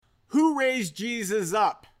Who raised Jesus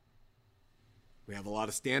up? We have a lot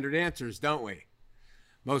of standard answers, don't we?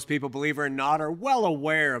 Most people, believe it or not, are well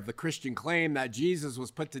aware of the Christian claim that Jesus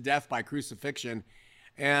was put to death by crucifixion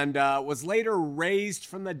and was later raised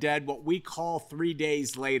from the dead, what we call 3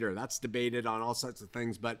 days later. That's debated on all sorts of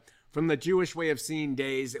things, but from the Jewish way of seeing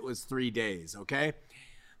days, it was 3 days, okay?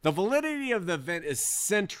 The validity of the event is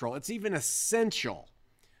central. It's even essential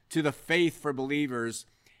to the faith for believers,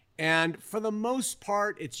 and for the most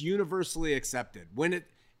part, it's universally accepted.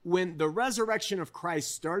 When the resurrection of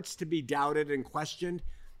Christ starts to be doubted and questioned,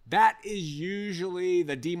 that is usually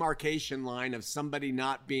the demarcation line of somebody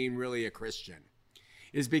not being really a Christian,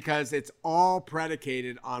 is because it's all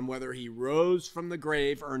predicated on whether he rose from the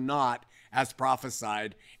grave or not, as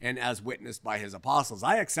prophesied and as witnessed by his apostles.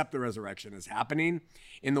 I accept the resurrection as happening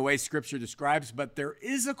in the way Scripture describes, but there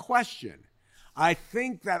is a question I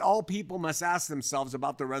think that all people must ask themselves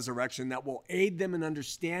about the resurrection that will aid them in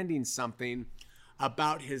understanding something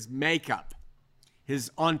about his makeup. His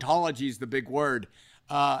ontology is the big word.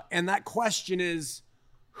 And that question is,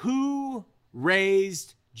 who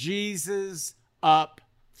raised Jesus up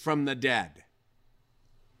from the dead?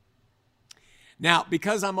 Now,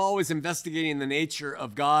 because I'm always investigating the nature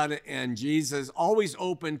of God and Jesus, always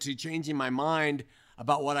open to changing my mind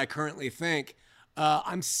about what I currently think,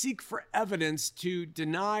 I'm seek for evidence to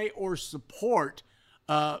deny or support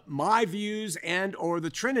my views and or the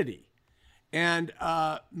Trinity. And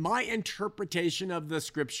my interpretation of the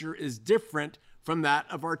Scripture is different from that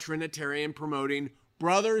of our Trinitarian promoting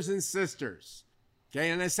brothers and sisters. Okay,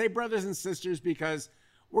 and I say brothers and sisters because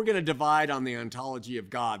we're going to divide on the ontology of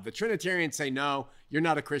God. The Trinitarians say, no, you're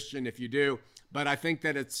not a Christian if you do. But I think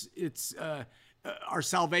that our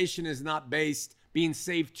salvation is not based, being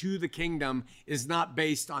saved to the kingdom is not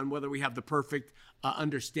based on whether we have the perfect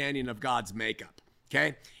understanding of God's makeup.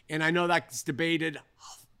 Okay, and I know that's debated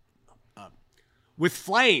with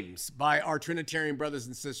flames by our Trinitarian brothers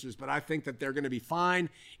and sisters, but I think that they're going to be fine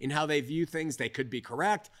in how they view things. They could be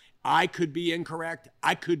correct. I could be incorrect.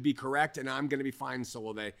 I could be correct, and I'm going to be fine. So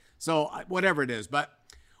will they. So whatever it is, but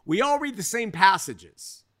we all read the same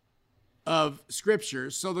passages of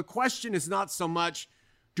Scripture. So the question is not so much,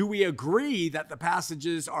 do we agree that the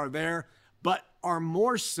passages are there, but are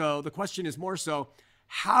more so, the question is more so,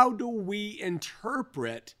 how do we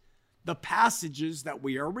interpret the passages that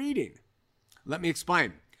we are reading? Let me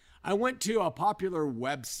explain. I went to a popular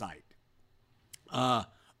website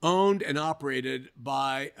owned and operated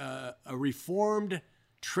by a Reformed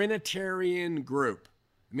Trinitarian group.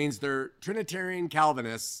 It means they're Trinitarian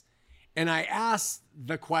Calvinists. And I asked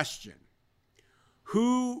the question,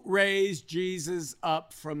 who raised Jesus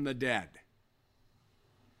up from the dead?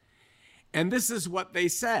 And this is what they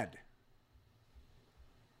said.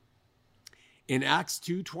 In Acts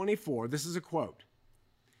 2:24, this is a quote.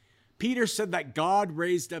 Peter said that God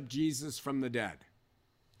raised up Jesus from the dead.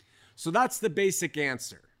 So that's the basic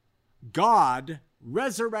answer. God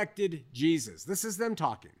resurrected Jesus. This is them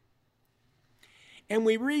talking. And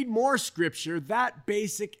we read more Scripture, that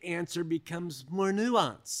basic answer becomes more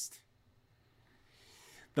nuanced.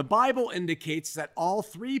 The Bible indicates that all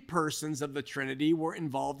three persons of the Trinity were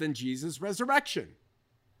involved in Jesus' resurrection.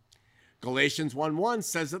 Galatians 1:1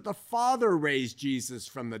 says that the Father raised Jesus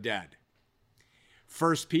from the dead.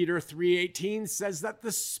 1 Peter 3:18 says that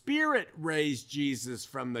the Spirit raised Jesus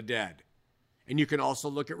from the dead. And you can also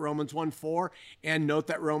look at Romans 1:4 and note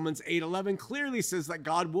that Romans 8:11 clearly says that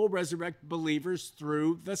God will resurrect believers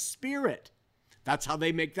through the Spirit. That's how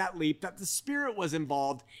they make that leap, that the Spirit was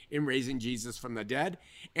involved in raising Jesus from the dead.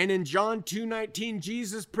 And in John 2:19,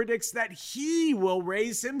 Jesus predicts that he will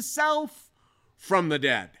raise himself from the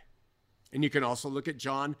dead. And you can also look at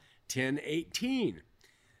John 10:18.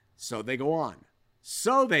 So they go on.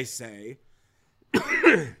 So they say,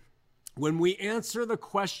 when we answer the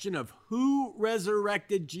question of who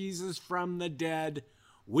resurrected Jesus from the dead,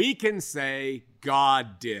 we can say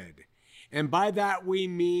God did. And by that we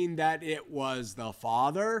mean that it was the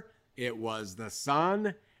Father, it was the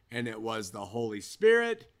Son, and it was the Holy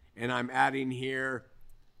Spirit. And I'm adding here,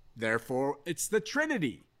 therefore, it's the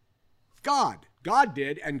Trinity. God. God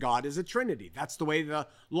did, and God is a Trinity. That's the way the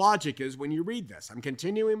logic is when you read this. I'm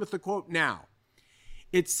continuing with the quote now.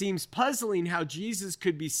 It seems puzzling how Jesus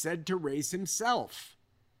could be said to raise himself.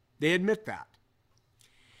 They admit that.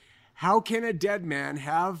 How can a dead man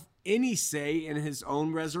have any say in his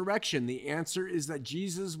own resurrection? The answer is that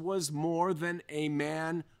Jesus was more than a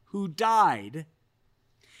man who died.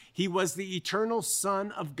 He was the eternal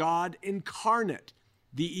Son of God incarnate.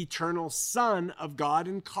 The eternal Son of God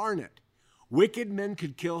incarnate. Wicked men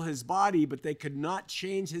could kill his body, but they could not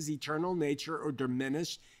change his eternal nature or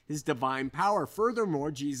diminish his divine power.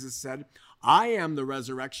 Furthermore, Jesus said, I am the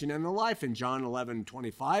resurrection and the life. In John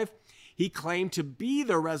 11:25, he claimed to be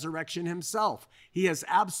the resurrection himself. He has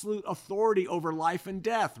absolute authority over life and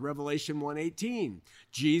death. Revelation 1:18.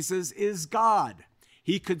 Jesus is God.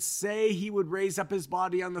 He could say he would raise up his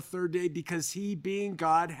body on the third day because he, being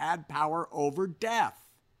God, had power over death.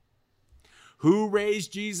 Who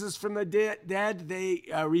raised Jesus from the dead? They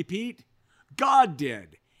repeat, God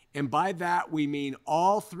did. And by that, we mean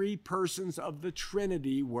all three persons of the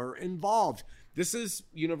Trinity were involved. This is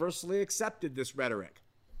universally accepted, this rhetoric.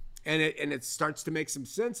 And it starts to make some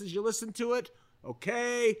sense as you listen to it.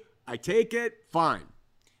 Okay, I take it, fine.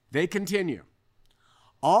 They continue.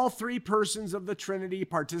 All three persons of the Trinity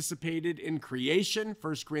participated in creation,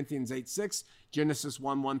 1 Corinthians 8:6, Genesis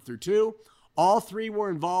 1:1 through 2. All three were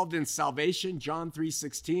involved in salvation, John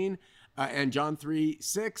 3:16 and John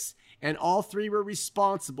 3:6. And all three were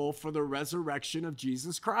responsible for the resurrection of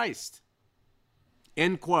Jesus Christ.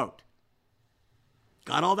 End quote.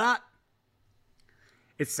 Got all that?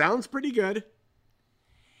 It sounds pretty good.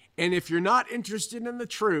 And if you're not interested in the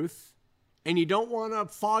truth and you don't want to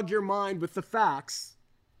fog your mind with the facts,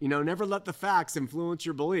 never let the facts influence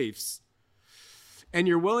your beliefs, and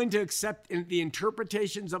you're willing to accept the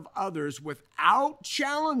interpretations of others without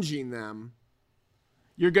challenging them,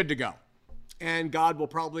 you're good to go. And God will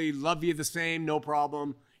probably love you the same, no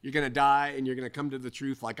problem. You're going to die and you're going to come to the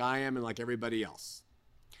truth like I am and like everybody else.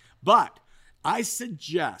 But I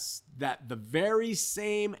suggest that the very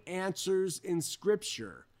same answers in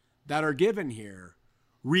Scripture that are given here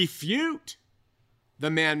refute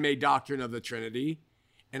the man-made doctrine of the Trinity,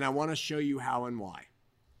 and I want to show you how and why.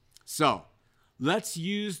 So, let's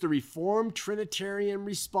use the Reformed Trinitarian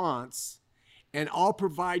response, and I'll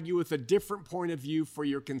provide you with a different point of view for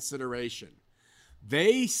your consideration.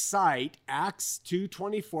 They cite Acts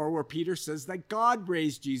 2:24, where Peter says that God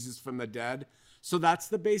raised Jesus from the dead. So that's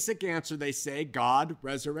the basic answer. They say God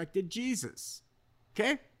resurrected Jesus.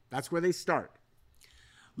 Okay? That's where they start.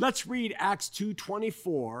 Let's read Acts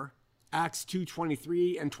 2:24, Acts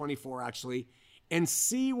 2:23 and 24 actually, and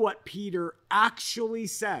see what Peter actually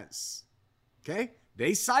says. Okay?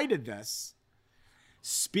 They cited this.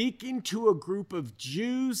 Speaking to a group of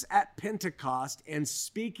Jews at Pentecost and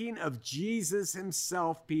speaking of Jesus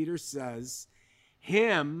himself, Peter says,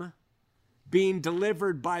 him being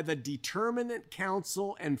delivered by the determinate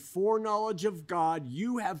counsel and foreknowledge of God,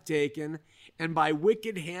 you have taken, and by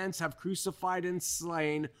wicked hands have crucified and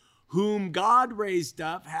slain, whom God raised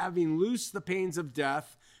up, having loosed the pains of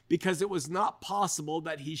death, because it was not possible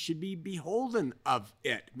that he should be beholden of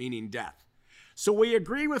it, meaning death. So we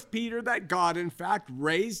agree with Peter that God, in fact,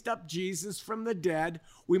 raised up Jesus from the dead.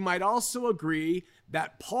 We might also agree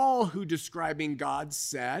that Paul, who describing God,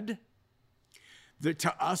 said that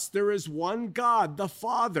to us there is one God, the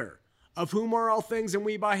Father, of whom are all things and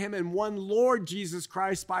we by him, and one Lord Jesus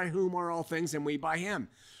Christ, by whom are all things and we by him.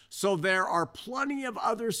 So there are plenty of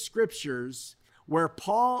other scriptures where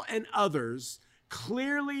Paul and others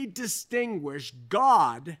clearly distinguish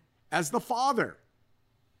God as the Father.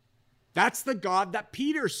 That's the God that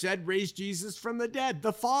Peter said raised Jesus from the dead,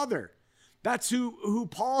 the Father. That's who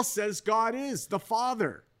Paul says God is, the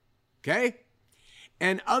Father. Okay?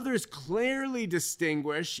 And others clearly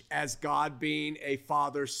distinguish as God being a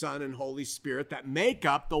Father, Son, and Holy Spirit that make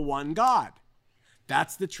up the one God.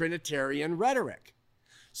 That's the Trinitarian rhetoric.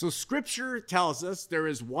 So Scripture tells us there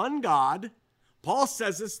is one God. Paul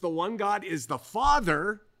says this, the one God is the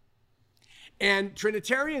Father. And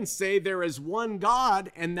Trinitarians say there is one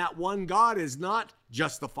God, and that one God is not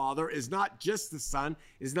just the Father, is not just the Son,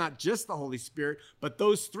 is not just the Holy Spirit, but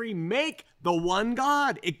those three make the one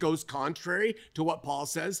God. It goes contrary to what Paul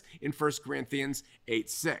says in 1 Corinthians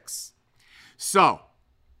 8:6. So,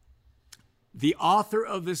 the author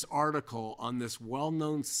of this article on this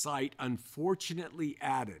well-known site unfortunately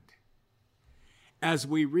added, as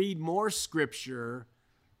we read more scripture,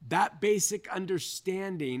 that basic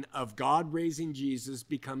understanding of God raising Jesus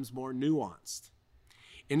becomes more nuanced.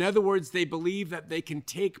 In other words, they believe that they can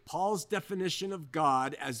take Paul's definition of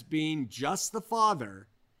God as being just the Father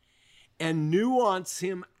and nuance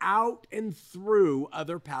him out and through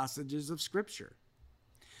other passages of Scripture.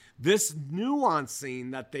 This nuancing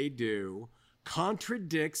that they do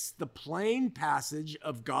contradicts the plain passage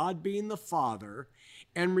of God being the Father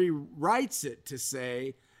and rewrites it to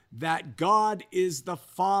say that God is the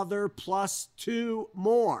Father plus two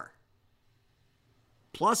more.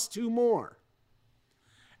 Plus two more.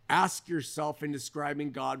 Ask yourself in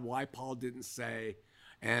describing God why Paul didn't say,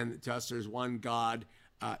 and to us there's one God,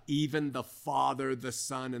 even the Father, the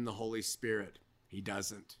Son, and the Holy Spirit. He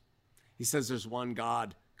doesn't. He says there's one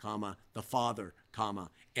God, comma, the Father,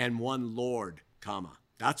 comma, and one Lord, comma.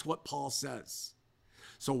 That's what Paul says.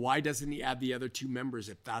 So why doesn't he add the other two members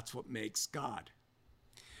if that's what makes God?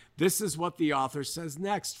 This is what the author says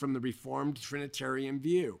next from the Reformed Trinitarian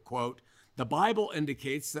view. Quote, the Bible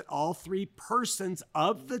indicates that all three persons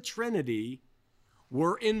of the Trinity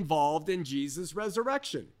were involved in Jesus'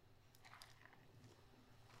 resurrection.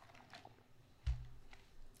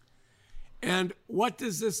 And what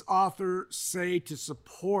does this author say to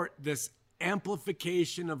support this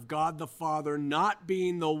amplification of God the Father not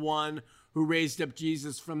being the one who raised up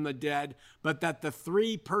Jesus from the dead, but that the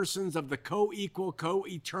three persons of the co-equal,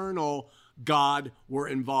 co-eternal God were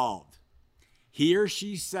involved? He or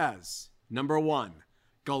she says, number one,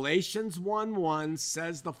 Galatians 1:1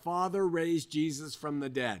 says the Father raised Jesus from the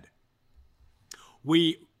dead.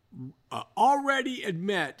 We already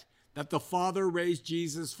admit that the Father raised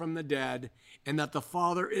Jesus from the dead and that the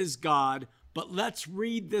Father is God, but let's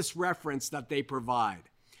read this reference that they provide.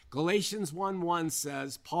 Galatians 1:1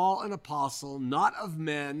 says, Paul, an apostle, not of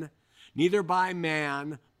men, neither by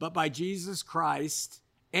man, but by Jesus Christ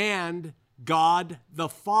and God the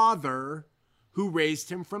Father who raised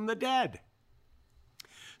him from the dead.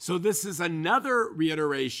 So this is another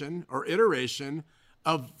reiteration or iteration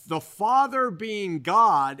of the Father being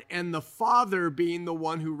God and the Father being the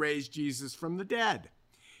one who raised Jesus from the dead.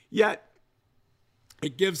 Yet,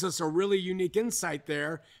 it gives us a really unique insight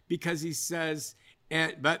there because he says,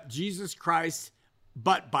 but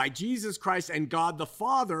by Jesus Christ and God the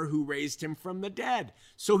Father who raised him from the dead.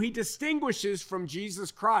 So he distinguishes from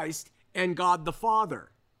Jesus Christ and God the Father.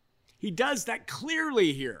 He does that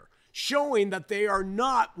clearly here, showing that they are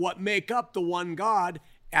not what make up the one God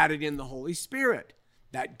added in the Holy Spirit.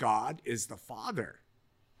 That God is the Father,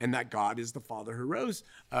 and that God is the Father who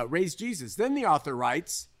raised Jesus. Then the author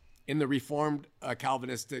writes in the Reformed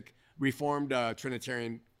Calvinistic, Reformed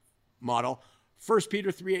Trinitarian model, 1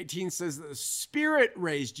 Peter 3:18 says that the Spirit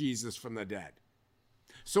raised Jesus from the dead.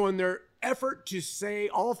 So in their effort to say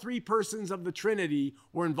all three persons of the Trinity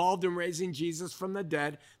were involved in raising Jesus from the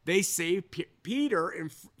dead, they say Peter in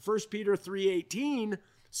 1 Peter 3:18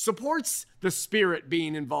 supports the Spirit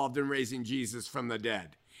being involved in raising Jesus from the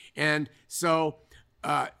dead. And so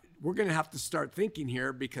we're going to have to start thinking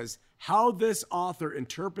here, because how this author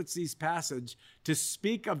interprets these passages to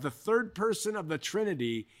speak of the third person of the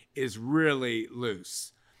Trinity is really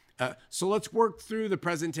loose. So let's work through the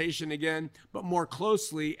presentation again, but more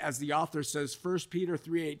closely, as the author says, 1 Peter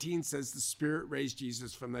 3:18 says the Spirit raised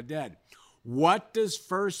Jesus from the dead. What does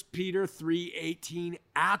 1 Peter 3:18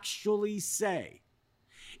 actually say?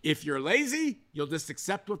 If you're lazy, you'll just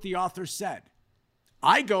accept what the author said.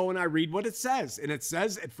 I go and I read what it says. And it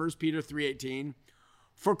says at 1 Peter 3:18,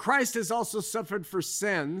 for Christ has also suffered for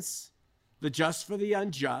sins, the just for the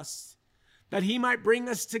unjust, that he might bring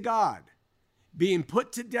us to God, being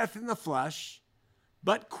put to death in the flesh,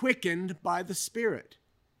 but quickened by the Spirit.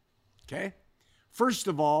 Okay? First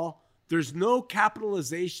of all, there's no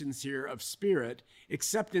capitalizations here of Spirit,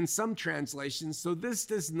 except in some translations, so this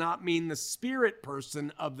does not mean the Spirit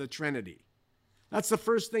person of the Trinity. That's the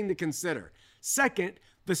first thing to consider. Second,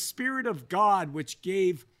 the Spirit of God, which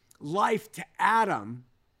gave life to Adam,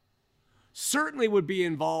 certainly would be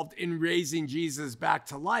involved in raising Jesus back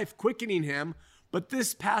to life, quickening him, but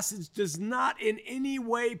this passage does not in any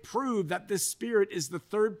way prove that this Spirit is the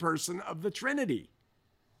third person of the Trinity.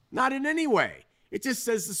 Not in any way. It just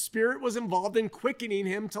says the Spirit was involved in quickening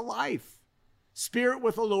him to life. Spirit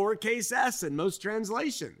with a lowercase s in most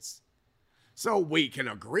translations. So we can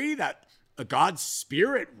agree that God's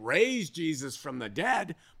Spirit raised Jesus from the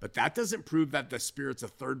dead, but that doesn't prove that the Spirit's a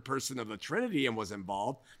third person of the Trinity and was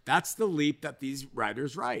involved. That's the leap that these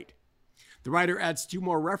writers write. The writer adds two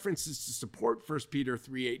more references to support 1 Peter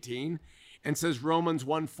 3:18 and says Romans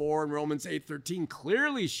 1:4 and Romans 8:13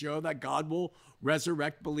 clearly show that God will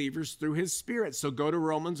resurrect believers through his Spirit. So go to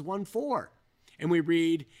Romans 1:4. And we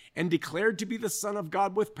read, and declared to be the Son of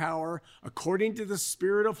God with power, according to the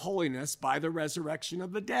Spirit of holiness by the resurrection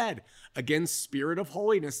of the dead. Again, Spirit of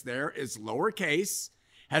holiness there is lowercase,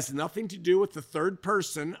 has nothing to do with the third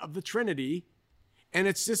person of the Trinity. And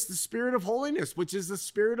it's just the Spirit of holiness, which is the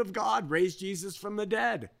Spirit of God, raised Jesus from the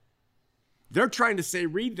dead. They're trying to say,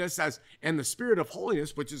 read this as, and the Spirit of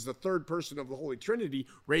holiness, which is the third person of the Holy Trinity,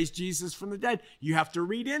 raised Jesus from the dead. You have to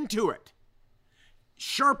read into it.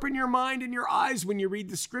 Sharpen your mind and your eyes when you read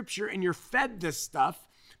the scripture and you're fed this stuff,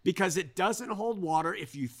 because it doesn't hold water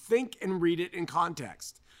if you think and read it in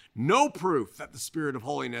context. No proof that the Spirit of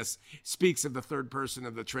holiness speaks of the third person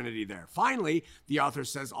of the Trinity there. Finally, the author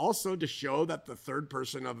says also to show that the third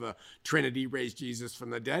person of the Trinity raised Jesus from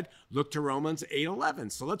the dead, look to Romans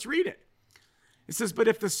 8:11. So let's read it. It says, but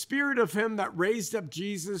if the Spirit of him that raised up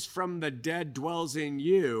Jesus from the dead dwells in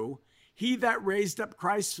you, he that raised up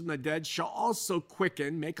Christ from the dead shall also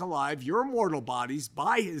quicken, make alive your mortal bodies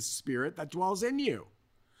by his Spirit that dwells in you.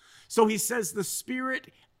 So he says the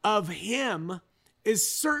Spirit of him is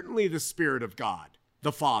certainly the Spirit of God,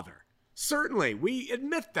 the Father. Certainly, we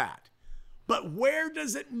admit that. But where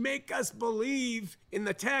does it make us believe in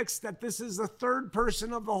the text that this is the third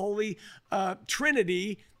person of the Holy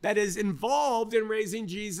Trinity that is involved in raising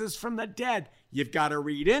Jesus from the dead? You've got to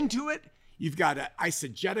read into it. You've got to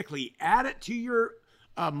eisegetically add it to your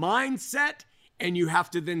mindset, and you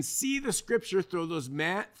have to then see the scripture through those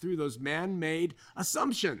man-made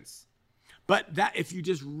assumptions. But that if you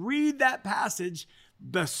just read that passage,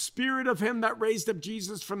 the Spirit of him that raised up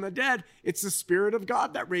Jesus from the dead, it's the Spirit of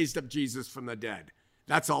God that raised up Jesus from the dead.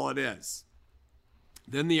 That's all it is.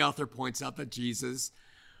 Then the author points out that Jesus,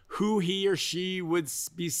 who he or she would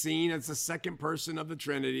be seen as the second person of the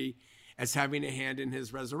Trinity, as having a hand in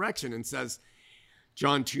his resurrection, and says,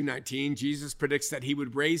 John 2:19, Jesus predicts that he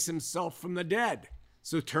would raise himself from the dead.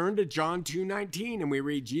 So turn to John 2:19 and we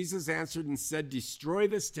read, Jesus answered and said, destroy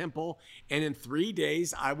this temple, and in 3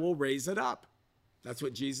 days I will raise it up. That's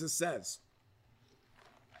what Jesus says.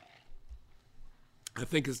 I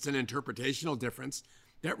think it's an interpretational difference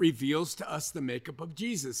that reveals to us the makeup of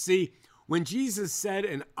Jesus. See, when Jesus said,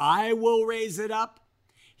 and I will raise it up,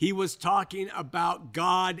 he was talking about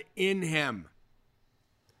God in him,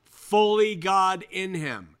 fully God in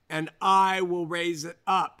him, and I will raise it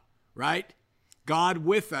up, right? God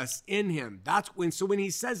with us in him. So when he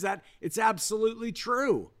says that, it's absolutely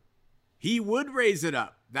true. He would raise it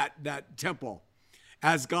up, that temple.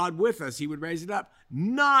 As God with us, he would raise it up,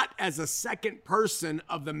 not as a second person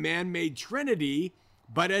of the man-made Trinity,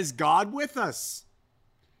 but as God with us.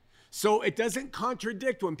 So it doesn't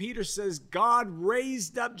contradict when Peter says God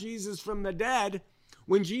raised up Jesus from the dead.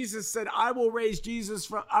 When Jesus said, I will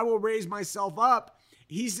raise myself up,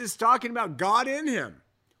 he's just talking about God in him.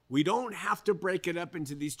 We don't have to break it up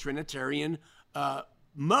into these Trinitarian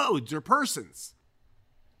modes or persons.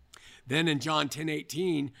 Then in John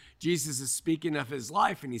 10:18, Jesus is speaking of his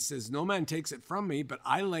life, and he says, no man takes it from me, but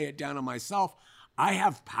I lay it down on myself. I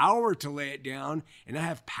have power to lay it down, and I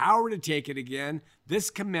have power to take it again. This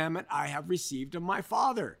commandment I have received of my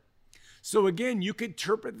Father. So again, you could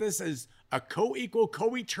interpret this as a co-equal,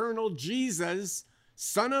 co-eternal Jesus,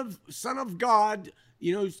 son of God,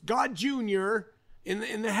 God Jr.,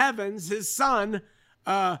 in the heavens, his son,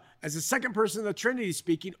 as a second person of the Trinity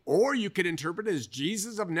speaking, or you could interpret it as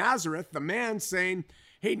Jesus of Nazareth, the man saying,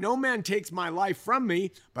 hey, no man takes my life from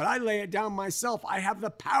me, but I lay it down myself. I have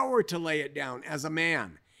the power to lay it down as a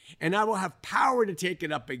man, and I will have power to take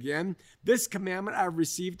it up again. This commandment I have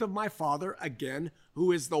received of my Father, again,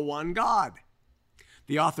 who is the one God.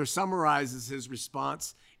 The author summarizes his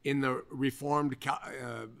response in the Reformed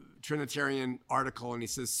Trinitarian article, and he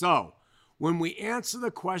says, so, when we answer the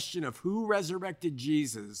question of who resurrected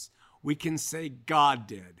Jesus, we can say God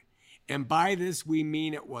did. And by this, we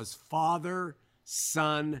mean it was Father,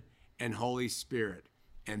 Son, and Holy Spirit.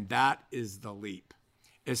 And that is the leap,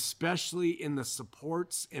 especially in the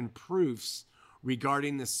supports and proofs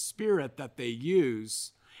regarding the Spirit that they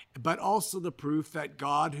use, but also the proof that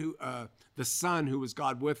God, the Son, who was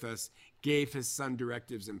God with us, gave his Son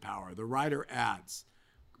directives and power. The writer adds,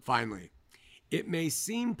 finally, it may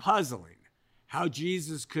seem puzzling how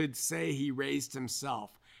Jesus could say he raised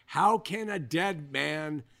himself. How can a dead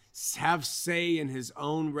man have say in his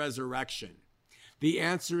own resurrection? The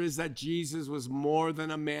answer is that Jesus was more than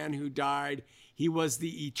a man who died. He was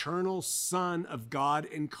the eternal Son of God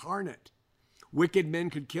incarnate. Wicked men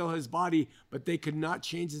could kill his body, but they could not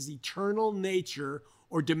change his eternal nature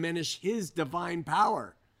or diminish his divine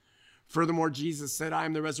power. Furthermore, Jesus said, I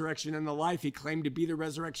am the resurrection and the life. He claimed to be the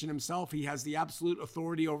resurrection himself. He has the absolute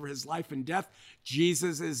authority over his life and death.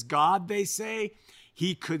 Jesus is God, they say.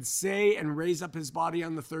 He could say and raise up his body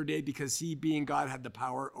on the third day because he, being God, had the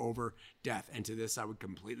power over death. And to this, I would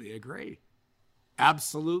completely agree.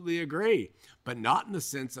 Absolutely agree. But not in the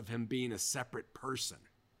sense of him being a separate person.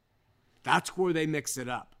 That's where they mix it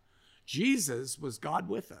up. Jesus was God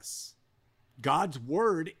with us. God's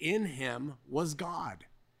word in him was God.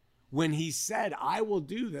 When he said, I will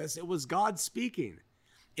do this, it was God speaking.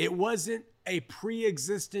 It wasn't a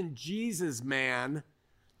pre-existent Jesus man,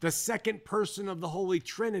 the second person of the Holy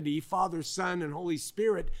Trinity, Father, Son, and Holy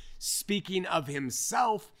Spirit, speaking of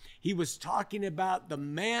himself. He was talking about the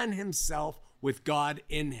man himself with God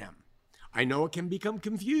in him. I know it can become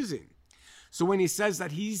confusing. So when he says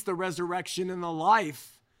that he's the resurrection and the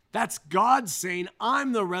life, that's God saying,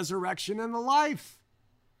 I'm the resurrection and the life.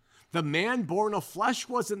 The man born of flesh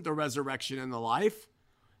wasn't the resurrection and the life.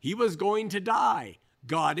 He was going to die.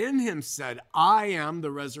 God in him said, I am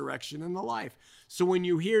the resurrection and the life. So when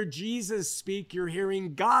you hear Jesus speak, you're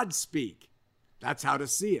hearing God speak. That's how to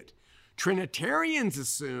see it. Trinitarians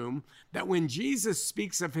assume that when Jesus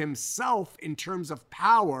speaks of himself in terms of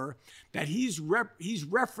power, that he's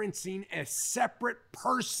referencing a separate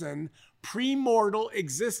person, premortal,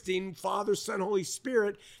 existing Father, Son, Holy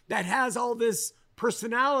Spirit, that has all this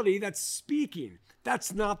personality that's speaking.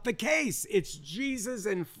 That's not the case. It's Jesus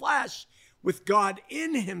in flesh with God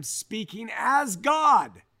in him speaking as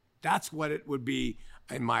God. That's what it would be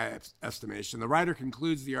in my estimation. The writer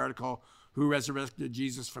concludes the article, who resurrected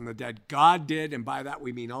Jesus from the dead? God did, and by that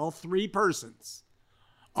we mean all three persons.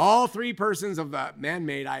 All three persons of the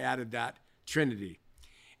man-made, I added that, Trinity.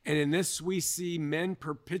 And in this we see men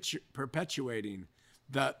perpetuating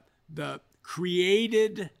the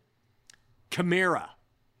created chimera.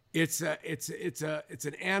 It's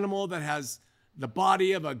an animal that has the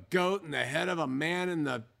body of a goat and the head of a man and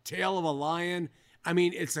the tail of a lion. I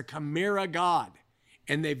mean, it's a chimera God.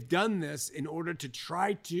 And they've done this in order to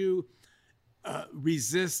try to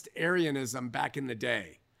resist Arianism back in the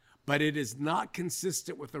day. But it is not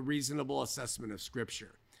consistent with a reasonable assessment of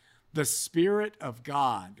Scripture. The Spirit of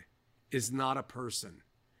God is not a person.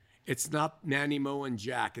 It's not Manny, Mo, and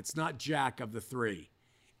Jack. It's not Jack of the three.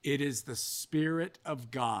 It is the Spirit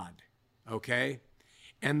of God, okay?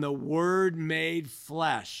 And the Word made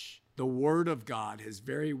flesh, the Word of God, his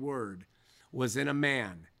very word, was in a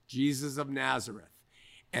man, Jesus of Nazareth.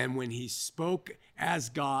 And when he spoke as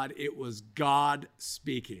God, it was God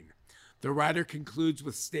speaking. The writer concludes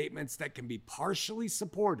with statements that can be partially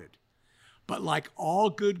supported, but like all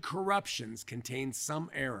good corruptions, contain some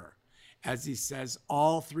error. As he says,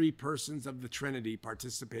 all three persons of the Trinity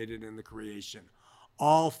participated in the creation.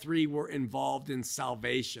 All three were involved in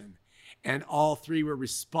salvation, and all three were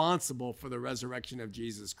responsible for the resurrection of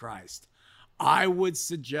Jesus Christ. I would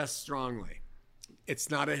suggest strongly,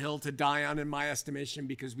 it's not a hill to die on in my estimation,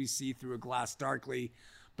 because we see through a glass darkly,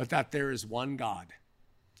 but that there is one God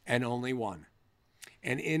and only one.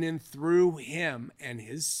 And in and through him and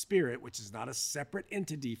his Spirit, which is not a separate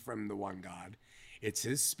entity from the one God, it's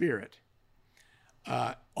his Spirit,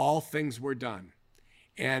 all things were done.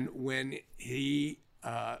 And when the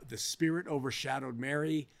Spirit overshadowed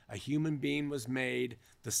Mary, a human being was made,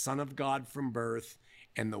 the Son of God from birth,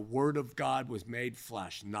 and the Word of God was made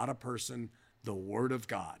flesh, not a person, the Word of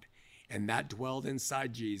God. And that dwelled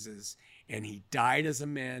inside Jesus, and he died as a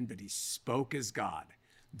man, but he spoke as God.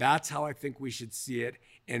 That's how I think we should see it,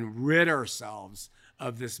 and rid ourselves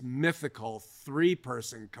of this mythical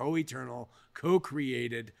three-person, co-eternal,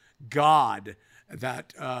 co-created God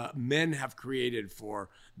that men have created for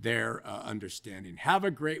their understanding. Have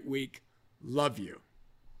a great week. Love you.